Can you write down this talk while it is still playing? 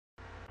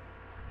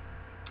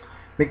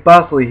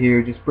McSkittley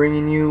here, just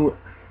bringing you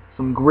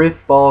some Griff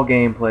Ball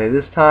gameplay.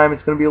 This time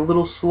it's going to be a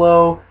little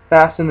slow,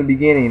 fast in the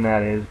beginning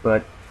that is,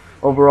 but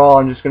overall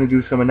I'm just going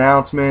to do some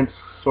announcements,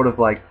 sort of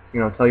like,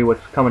 tell you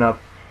what's coming up,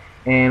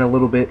 and a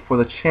little bit for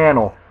the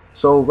channel.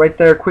 So right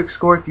there, quick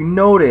score, if you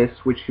notice,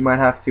 which you might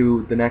have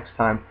to the next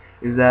time,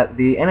 is that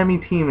the enemy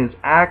team is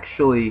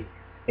actually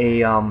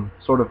a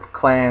sort of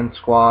clan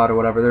squad or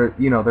whatever.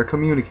 They're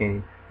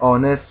communicating. Oh,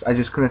 and this, I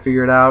just couldn't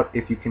figure it out.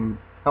 If you can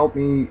help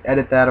me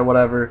edit that or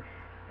whatever,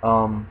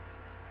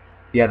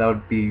 yeah, that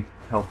would be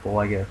helpful,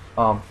 I guess.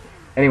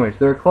 Anyways,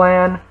 they're a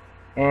clan,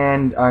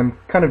 and I'm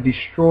kind of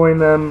destroying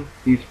them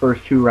these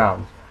first 2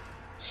 rounds.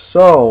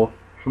 So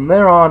from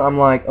there on, I'm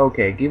like,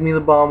 okay, give me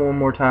the bomb one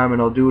more time,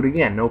 and I'll do it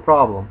again, no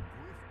problem.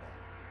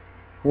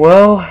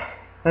 Well,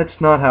 that's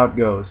not how it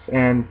goes,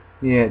 and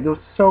yeah,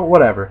 so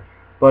whatever.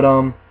 But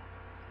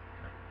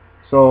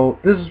so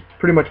this is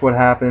pretty much what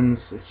happens.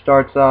 It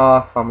starts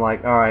off, I'm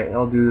like, alright,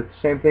 I'll do the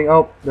same thing.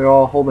 Oh, they're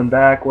all holding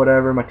back,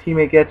 whatever. My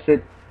teammate gets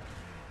it.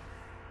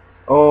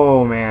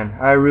 Oh man,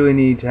 I really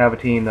need to have a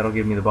team that'll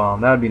give me the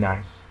bomb. That would be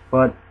nice.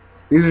 But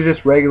these are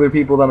just regular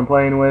people that I'm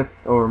playing with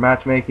over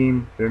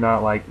matchmaking. They're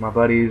not like my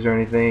buddies or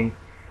anything.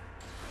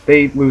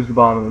 They lose the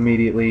bomb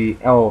immediately.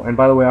 Oh, and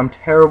by the way, I'm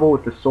terrible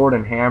with the sword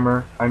and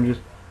hammer.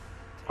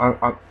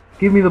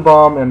 Give me the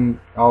bomb and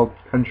I'll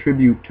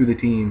contribute to the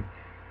team,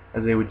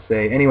 as they would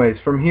say. Anyways,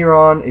 from here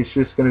on, it's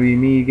just going to be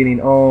me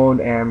getting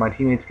owned and my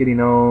teammates getting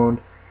owned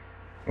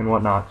and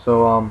whatnot.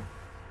 So,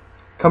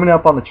 coming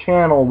up on the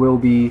channel will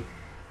be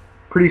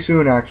pretty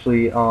soon,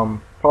 actually,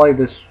 probably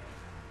this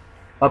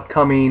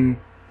upcoming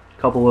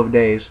couple of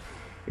days,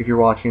 if you're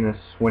watching this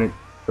when it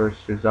first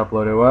is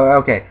uploaded. Well,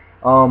 okay,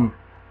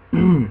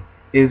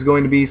 is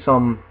going to be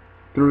some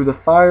Through the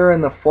Fire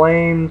and the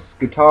Flames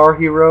Guitar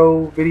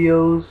Hero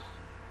videos.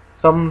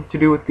 Something to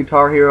do with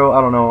Guitar Hero,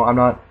 I don't know, I'm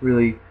not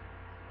really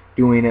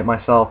doing it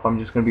myself, I'm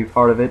just going to be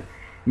part of it.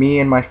 Me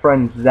and my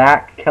friend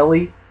Zach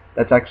Kelly,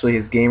 that's actually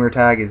his gamer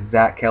tag, is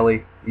Zach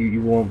Kelly.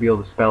 You won't be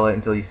able to spell it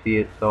until you see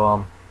it.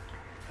 So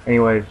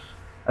anyways,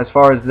 as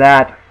far as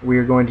that,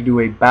 we're going to do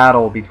a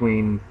battle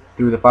between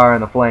Through the Fire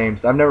and the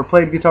Flames. I've never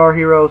played Guitar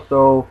Hero,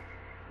 so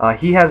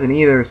he hasn't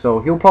either, so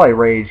he'll probably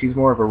rage. He's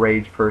more of a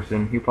rage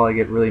person. He'll probably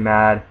get really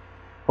mad.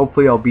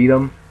 Hopefully I'll beat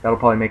him. That'll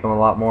probably make him a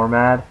lot more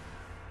mad.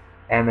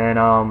 And then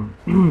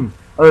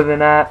other than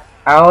that,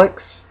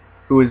 Alex,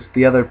 who is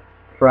the other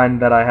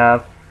friend that I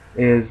have,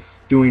 is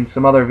doing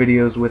some other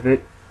videos with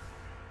it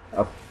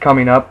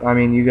coming up. I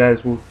mean, you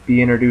guys will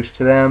be introduced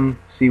to them,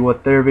 see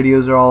what their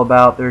videos are all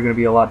about. They're going to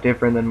be a lot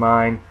different than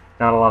mine,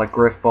 not a lot of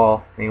Griff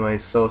Ball. Anyways,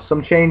 so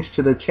some change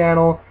to the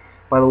channel.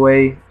 By the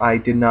way, I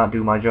did not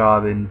do my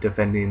job in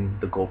defending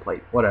the gold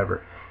plate,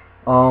 whatever.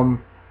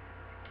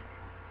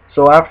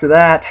 So after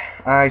that,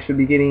 I should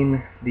be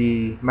getting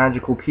the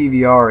magical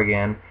PVR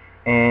again,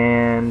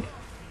 and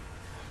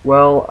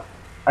well,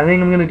 I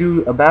think I'm going to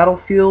do a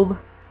Battlefield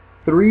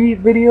 3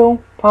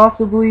 video,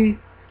 possibly,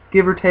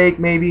 give or take,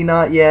 maybe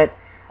not yet.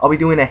 I'll be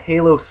doing a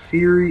Halo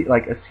series,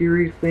 like a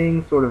series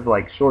thing, sort of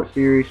like short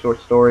series,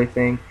 short story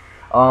thing.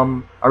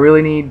 I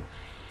really need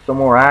some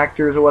more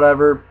actors or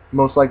whatever,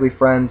 most likely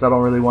friends. I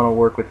don't really want to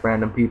work with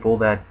random people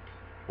that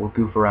will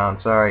goof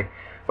around, sorry.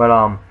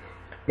 But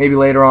maybe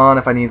later on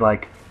if I need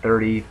like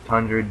 30,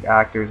 100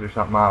 actors or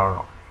something, I don't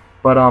know.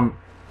 But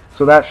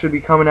so that should be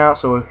coming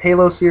out. So a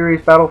Halo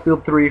series,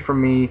 Battlefield 3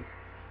 from me.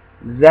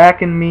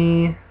 Zach and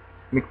me,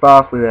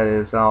 McSkittley that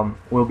is,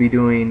 will be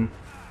doing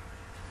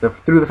the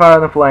Through the Fire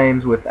and the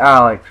Flames with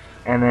Alex,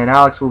 and then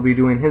Alex will be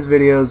doing his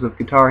videos of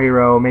Guitar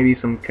Hero, maybe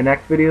some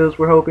Connect videos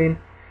we're hoping,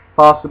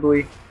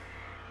 possibly.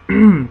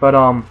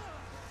 But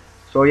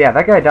so yeah,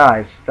 that guy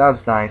dies. That was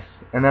nice.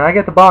 And then I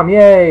get the bomb.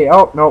 Yay!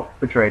 Oh nope,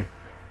 betrayed.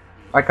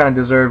 I kind of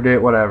deserved it.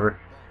 Whatever.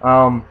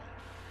 So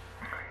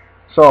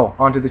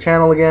onto the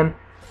channel again.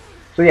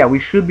 So yeah, we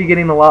should be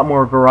getting a lot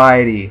more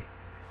variety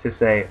to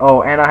say.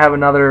 Oh, and I have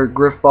another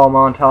Griff Ball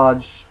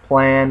montage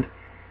planned.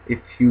 If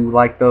you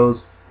like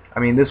those. I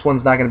mean, this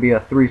one's not going to be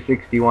a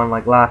 360 one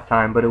like last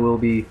time, but it will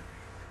be a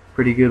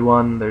pretty good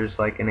one. There's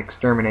like an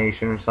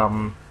extermination or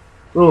something,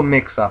 a little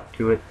mix-up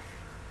to it,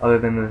 other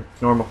than the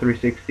normal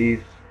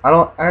 360s.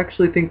 I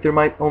actually think there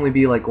might only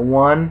be like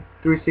one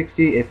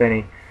 360, if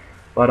any.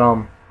 But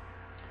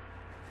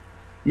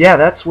yeah,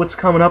 that's what's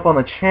coming up on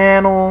the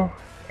channel.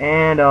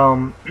 And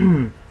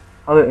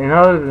other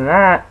than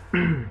that,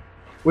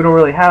 we don't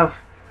really have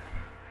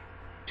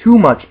too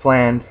much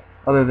planned,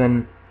 other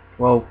than,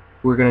 well,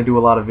 we're going to do a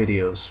lot of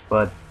videos.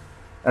 But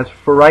as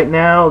for right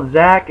now,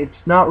 Zach, it's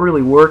not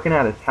really working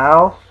at his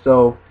house,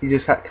 so he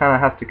just kind of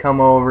has to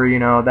come over,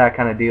 that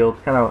kind of deal.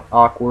 It's kind of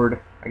awkward,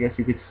 I guess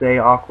you could say,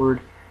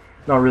 awkward.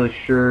 Not really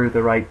sure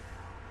the right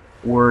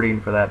wording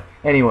for that.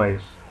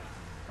 Anyways,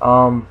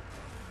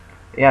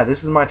 yeah, this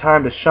is my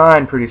time to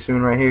shine pretty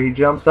soon right here. He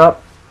jumps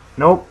up.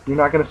 Nope, you're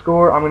not going to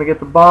score. I'm going to get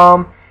the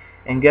bomb.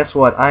 And guess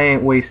what? I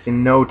ain't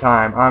wasting no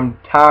time. I'm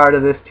tired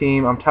of this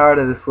team. I'm tired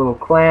of this little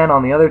clan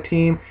on the other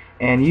team.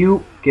 And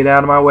you, get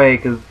out of my way,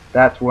 because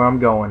that's where I'm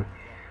going.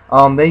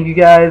 Thank you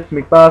guys.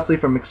 McSkittley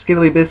from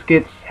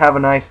McSkittleyBiscuits. Have a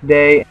nice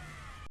day.